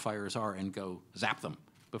where the fires are and go zap them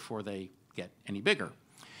before they get any bigger.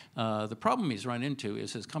 The problem he's run into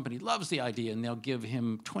is his company loves the idea and they'll give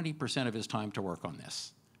him 20% of his time to work on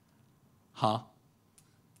this. Huh?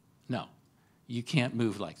 No. You can't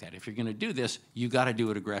move like that. If you're going to do this, you got to do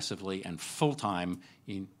it aggressively and full-time,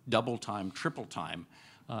 double time, triple time.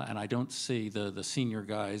 And I don't see the senior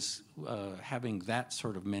guys having that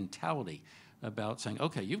sort of mentality about saying,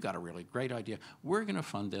 okay, you've got a really great idea. We're going to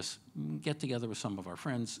fund this, get together with some of our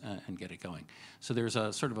friends and get it going. So there's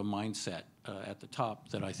a sort of a mindset at the top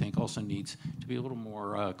that I think also needs to be a little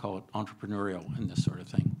more, call it entrepreneurial in this sort of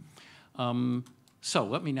thing. So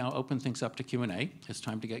let me now open things up to Q&A. It's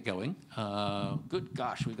time to get going. Good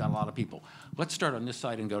gosh, we've got a lot of people. Let's start on this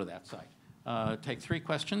side and go to that side. Take 3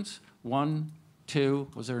 questions. 1, 2,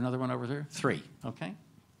 was there another one over there? 3, okay?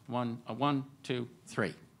 1, 2,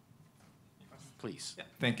 3. Please. Yeah,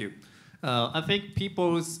 thank you. I think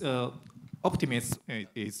people's optimism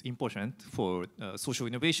is important for social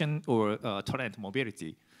innovation or talent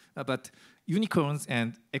mobility. But unicorns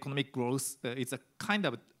and economic growth is a kind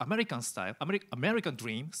of American style, American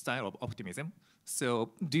dream style of optimism.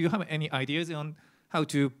 So do you have any ideas on how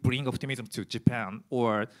to bring optimism to Japan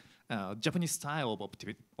or Japanese style of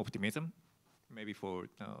optimism? Maybe for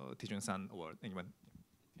Taejun-san or anyone.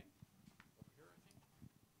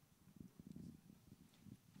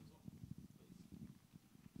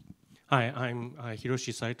 Hi, I'm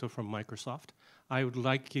Hiroshi Saito from Microsoft. I would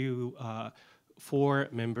like you, 4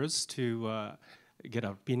 members, to get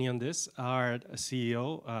an opinion on this. Our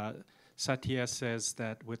CEO, Satya, says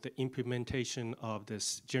that with the implementation of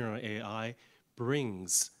this general AI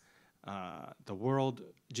brings the world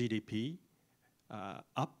GDP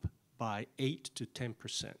up by 8 to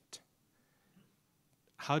 10%.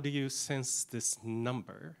 How do you sense this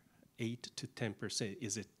number, 8 to 10%?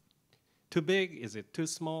 Is it too big? Is it too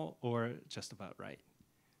small? Or just about right?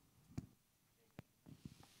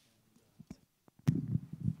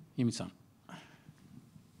 Yumi-san.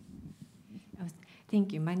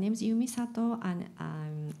 Thank you. My name is Yumi Sato, and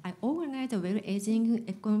I organize a well-aging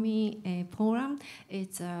economy program.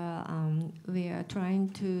 It's we are trying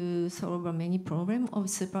to solve many problems of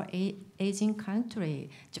super aging country,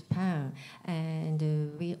 Japan, and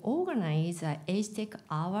we organize a Age Tech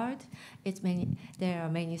Award. There are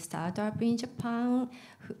many startups in Japan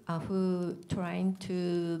who trying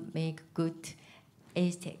to make good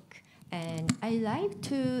age tech, and I like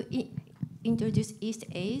to introduce East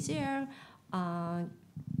Asia.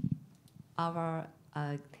 Our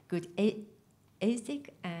good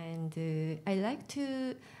ethic, and I like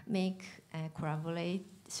to make a collaboration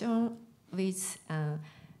with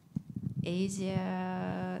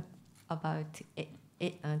Asia about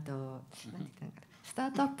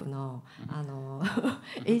startup no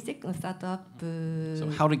ethic startup. So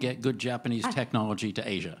how to get good Japanese technology to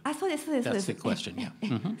Asia? That's the question. Yeah.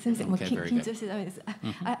 Okay, very good.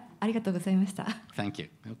 Thank you.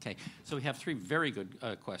 Okay, so we have 3 very good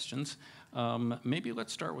questions. Maybe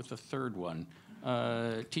let's start with the third one.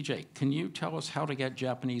 TJ, can you tell us how to get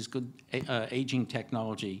Japanese good aging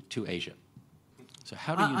technology to Asia? So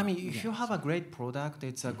how do you? I mean, if you have a great product,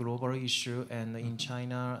 it's a global issue, and in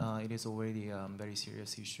China, it is already a very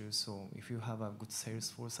serious issue. So if you have a good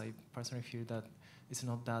sales force, I personally feel that it's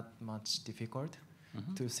not that much difficult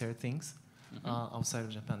to sell things outside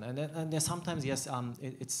of Japan. And then sometimes, yes,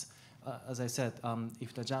 it's as I said,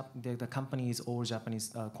 if the company is all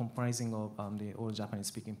Japanese, comprising of the all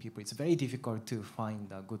Japanese-speaking people, it's very difficult to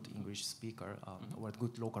find a good English speaker or a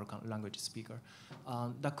good local language speaker.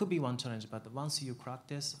 That could be one challenge, but once you crack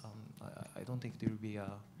this, I don't think there will be a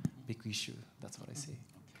big issue. That's what I see.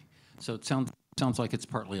 Okay. So it sounds like it's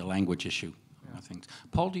partly a language issue. Yeah. I think.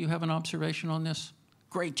 Paul, do you have an observation on this?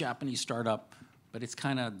 Great Japanese startup, but it's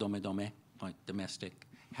kind of dome-dome, like domestic.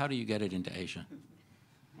 How do you get it into Asia?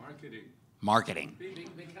 Marketing.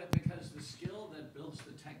 Because the skill that builds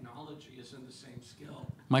the technology isn't the same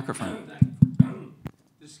skill. Microphone.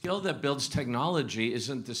 The skill that builds technology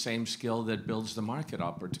isn't the same skill that builds the market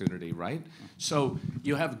opportunity, right? So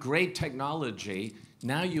you have great technology.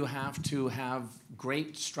 Now you have to have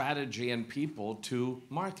great strategy and people to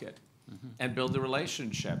market and build the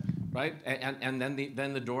relationship, right? And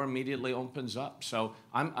then the door immediately opens up. So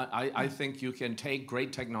I think you can take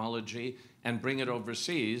great technology and bring it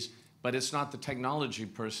overseas, but it's not the technology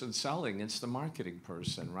person selling; it's the marketing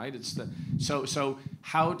person, right? It's the so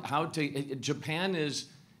how to Japan is,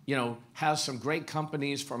 has some great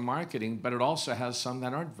companies for marketing, but it also has some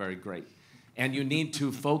that aren't very great, and you need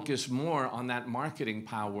to focus more on that marketing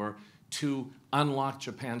power to unlock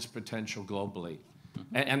Japan's potential globally.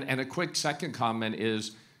 And a quick second comment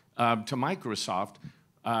is to Microsoft.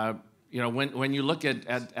 When you look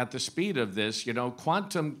at the speed of this,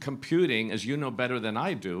 quantum computing, as you know better than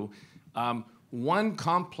I do, one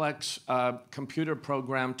complex computer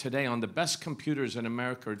program today on the best computers in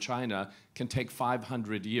America or China can take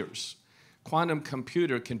 500 years. Quantum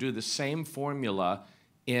computer can do the same formula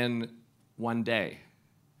in 1 day.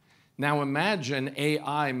 Now imagine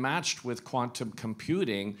AI matched with quantum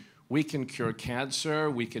computing. We can cure cancer,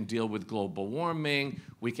 we can deal with global warming,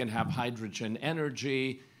 we can have hydrogen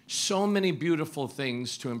energy, so many beautiful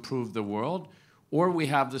things to improve the world, or we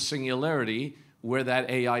have the singularity where that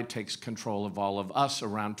AI takes control of all of us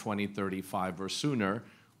around 2035 or sooner,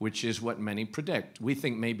 which is what many predict. We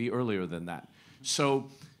think maybe earlier than that. So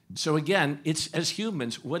again, it's as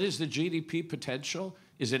humans, what is the GDP potential?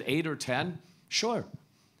 Is it 8 or 10? Sure,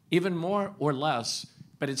 even more or less,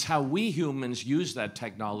 but it's how we humans use that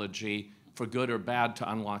technology for good or bad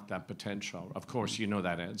to unlock that potential. Of course, you know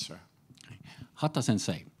that answer.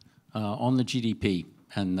 Hatta-sensei, on the GDP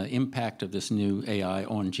and the impact of this new AI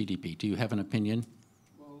on GDP, do you have an opinion?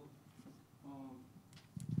 Well,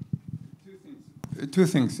 two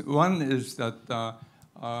things. One is that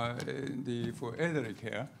for elderly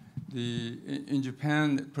care, in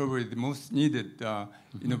Japan, probably the most needed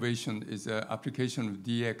innovation is application of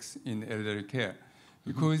DX in elderly care.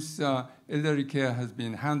 Because elderly care has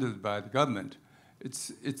been handled by the government,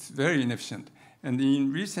 it's very inefficient. And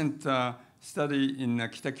in recent study in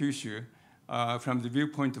Kitakyushu, from the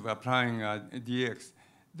viewpoint of applying DX,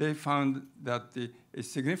 they found that a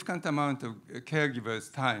significant amount of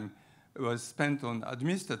caregivers' time was spent on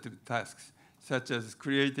administrative tasks, such as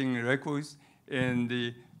creating records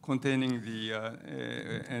and containing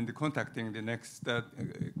and contacting the next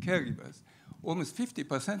caregivers. Almost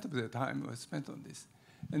 50% of their time was spent on this.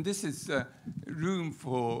 And this is room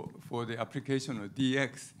for the application of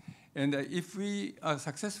DX. And if we are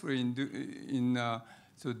successful in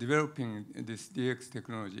developing this DX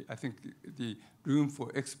technology, I think the room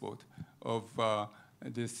for export of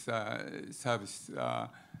this service,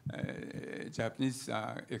 Japanese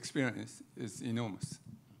experience, is enormous.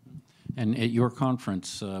 And at your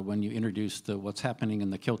conference, when you introduced what's happening in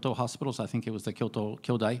the Kyoto hospitals, I think it was the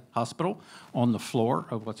Kyodai Hospital, on the floor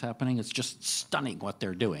of what's happening, it's just stunning what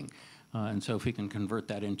they're doing. And so if we can convert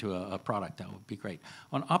that into a product, that would be great.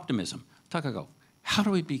 On optimism, Takako, how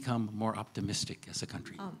do we become more optimistic as a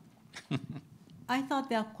country? I thought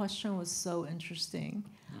that question was so interesting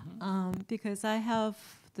because I have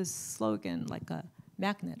this slogan, like a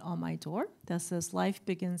magnet on my door, that says, "Life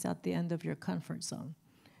begins at the end of your comfort zone."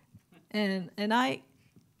 And I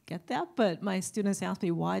get that, but my students ask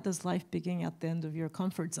me, why does life begin at the end of your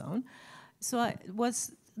comfort zone? So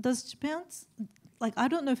does Japan's, like, I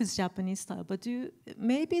don't know if it's Japanese style, but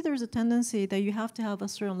maybe there's a tendency that you have to have a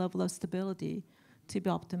certain level of stability to be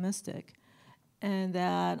optimistic. And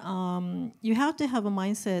that you have to have a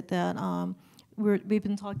mindset that we've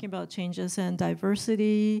been talking about changes in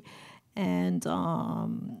diversity and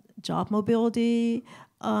job mobility.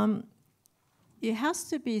 It has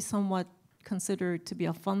to be somewhat considered to be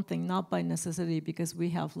a fun thing, not by necessity because we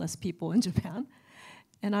have less people in Japan.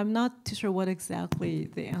 And I'm not too sure what exactly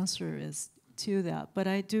the answer is to that. But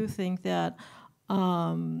I do think that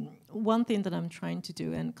one thing that I'm trying to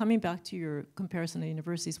do, and coming back to your comparison to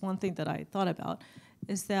universities, one thing that I thought about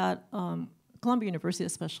is that Columbia University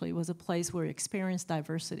especially was a place where you experience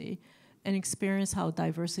diversity and experience how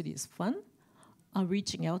diversity is fun.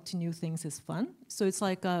 Reaching out to new things is fun. So it's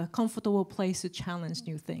like a comfortable place to challenge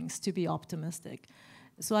new things, to be optimistic.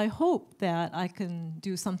 So I hope that I can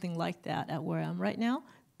do something like that at where I'm right now.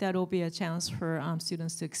 That will be a chance for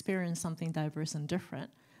students to experience something diverse and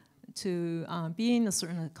different, to be in a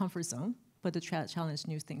certain comfort zone, but to try to challenge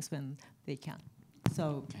new things when they can.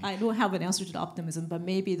 So I don't have an answer to the optimism, but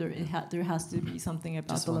maybe there has to be something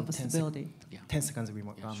about the level of stability. 10 seconds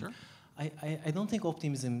remark. Sure. I don't think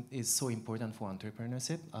optimism is so important for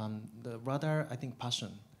entrepreneurship. Rather, I think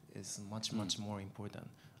passion is much more important.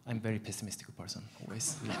 I'm a very pessimistic person,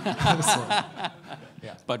 always.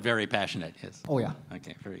 But very passionate, yes. Oh, yeah.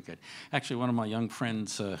 Okay, very good. Actually, one of my young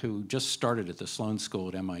friends who just started at the Sloan School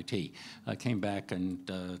at MIT came back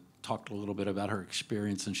and talked a little bit about her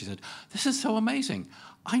experience, and she said, "This is so amazing.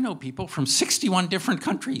 I know people from 61 different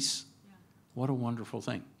countries." Yeah. What a wonderful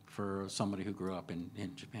thing for somebody who grew up in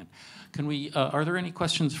Japan. Can we, are there any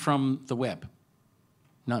questions from the web?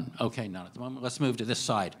 None. Okay, none at the moment. Let's move to this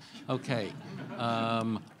side. Okay.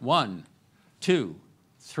 1, 2,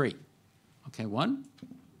 3. Okay, 1.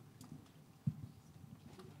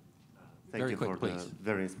 Thank you for the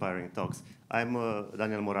very inspiring talks. I'm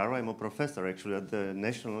Daniel Moraro. I'm a professor, actually, at the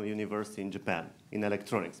National University in Japan, in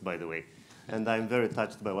electronics, by the way. And I'm very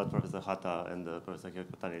touched by what Professor Hatta and Professor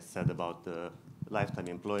Hikotani said about the lifetime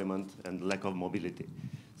employment and lack of mobility.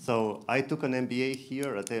 So I took an MBA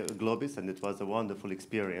here at GLOBIS, and it was a wonderful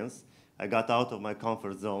experience. I got out of my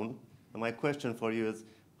comfort zone. And my question for you is,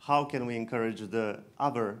 how can we encourage the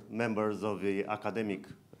other members of the academic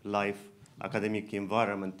life, academic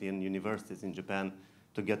environment in universities in Japan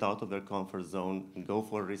to get out of their comfort zone and go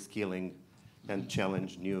for reskilling and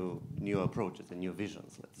challenge new approaches and new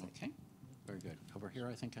visions, let's say. Okay, very good. Over here,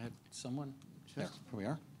 I think I had someone. There, here we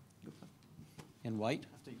are. In white?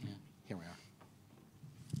 Yeah, here we are.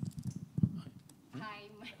 Hi,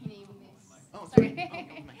 my name is...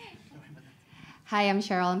 Sorry. Hi, I'm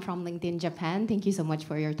Cheryl. I'm from LinkedIn Japan. Thank you so much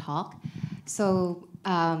for your talk. So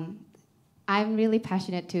I'm really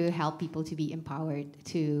passionate to help people to be empowered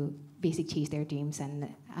to basically chase their dreams and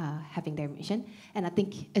having their mission. And I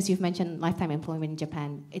think, as you've mentioned, lifetime employment in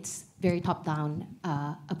Japan, it's very top-down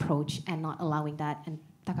approach and not allowing that. And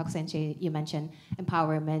Takako-sensei, you mentioned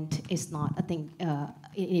empowerment is not a thing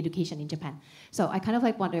in education in Japan. So I kind of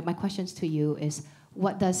like wonder, my questions to you is,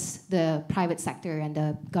 what does the private sector and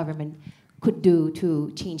the government could do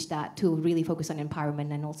to change that, to really focus on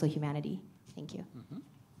empowerment and also humanity. Thank you.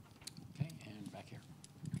 Okay, and back here.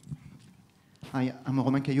 Hi, I'm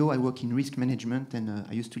Romain Caillot. I work in risk management, and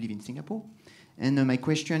I used to live in Singapore. And my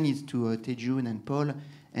question is to Taejun and Paul,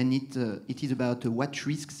 and it is about what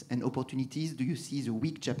risks and opportunities do you see the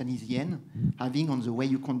weak Japanese yen having on the way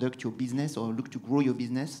you conduct your business or look to grow your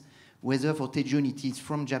business, whether for Taejun it is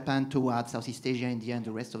from Japan towards Southeast Asia, India, and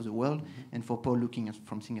the rest of the world, and for Paul looking at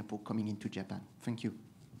from Singapore coming into Japan. Thank you.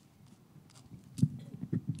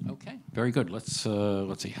 Okay, very good. Let's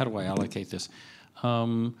see. How do I allocate this?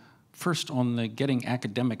 First, on the getting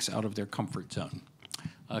academics out of their comfort zone.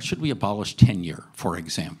 Should we abolish tenure, for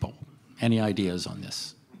example? Any ideas on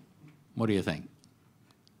this? What do you think?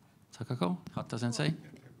 Takako, Hatta sensei?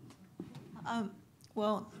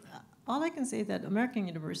 Well, all I can say is that American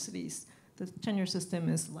universities, the tenure system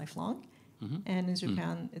is lifelong. And in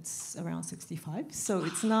Japan, it's around 65. So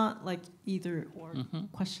it's not like either or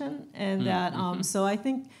question. And that, so I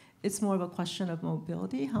think it's more of a question of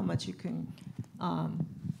mobility, how much you can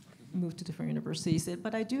move to different universities.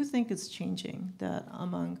 But I do think it's changing, that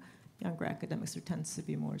among younger academics, there tends to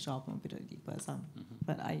be more job mobility.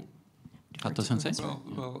 But I... Hatta sensei?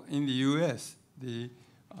 Well, in the US, the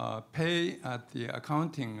pay at the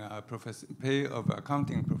accounting pay of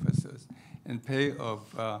accounting professors and pay of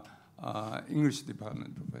English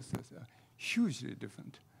department professors are hugely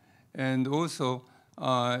different. And also,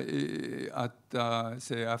 say,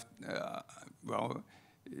 well,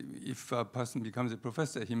 if a person becomes a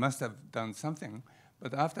professor, he must have done something.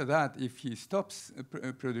 But after that, if he stops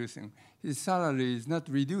producing, his salary is not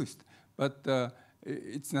reduced, but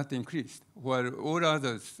it's not increased, while all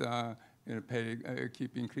others pay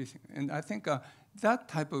keep increasing. And I think that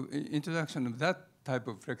type of introduction of that type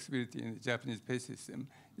of flexibility in the Japanese pay system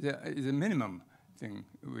is a minimum thing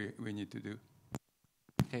we need to do.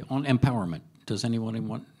 Okay, on empowerment, does anyone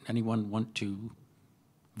want to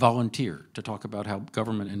volunteer to talk about how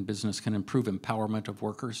government and business can improve empowerment of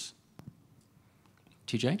workers?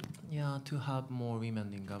 TJ? Yeah, to have more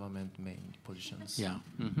women in government main positions. Yeah.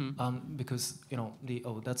 Because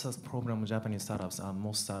that's a problem with Japanese startups.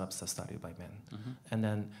 Most startups are started by men, and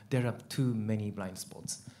then there are too many blind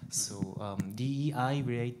spots. So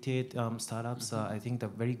DEI-related startups, I think, they're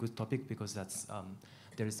a very good topic because that's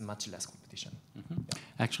there is much less competition. Yeah.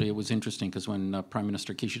 Actually, it was interesting because when Prime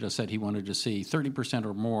Minister Kishida said he wanted to see 30%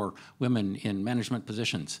 or more women in management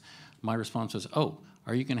positions, my response was, oh,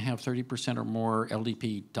 are you going to have 30% or more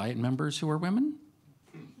LDP Diet members who are women?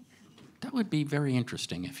 That would be very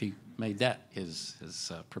interesting if he made that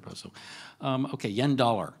his proposal. Okay, yen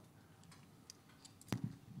dollar.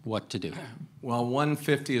 What to do? Well,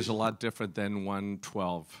 150 is a lot different than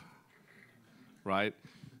 112, right?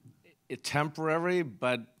 It's temporary,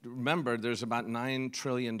 but remember, there's about $9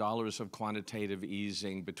 trillion of quantitative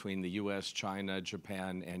easing between the US, China,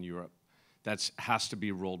 Japan, and Europe. That has to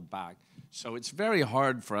be rolled back. So it's very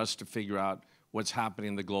hard for us to figure out what's happening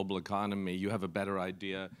in the global economy. You have a better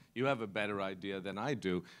idea. You have a better idea than I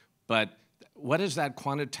do. But what does that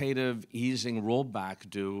quantitative easing rollback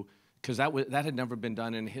do? Because that had never been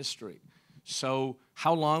done in history. So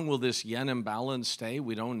how long will this yen imbalance stay?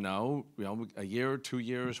 We don't know. A year, 2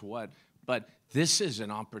 years, what? But this is an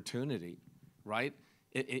opportunity, right?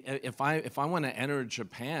 If I want to enter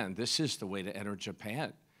Japan, this is the way to enter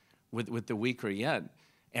Japan with the weaker yen.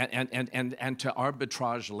 And to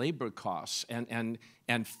arbitrage labor costs and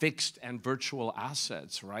fixed and virtual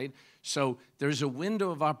assets, right? So there's a window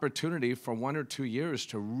of opportunity for 1 or 2 years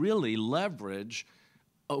to really leverage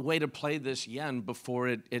a way to play this yen before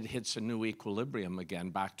it hits a new equilibrium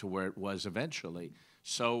again, back to where it was eventually.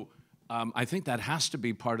 So I think that has to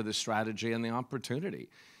be part of the strategy and the opportunity.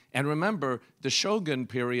 And remember, the Shogun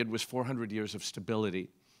period was 400 years of stability.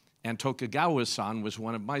 And Tokugawa-san was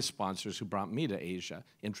one of my sponsors who brought me to Asia.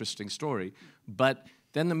 Interesting story. But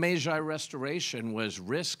then the Meiji Restoration was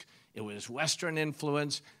risk. It was Western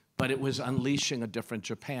influence, but it was unleashing a different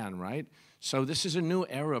Japan, right? So this is a new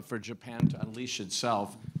era for Japan to unleash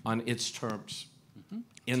itself on its terms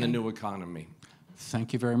in the new economy.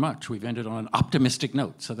 Thank you very much. We've ended on an optimistic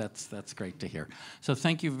note, so that's great to hear. So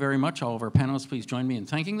thank you very much. All of our panelists, please join me in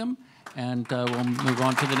thanking them, and we'll move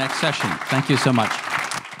on to the next session. Thank you so much.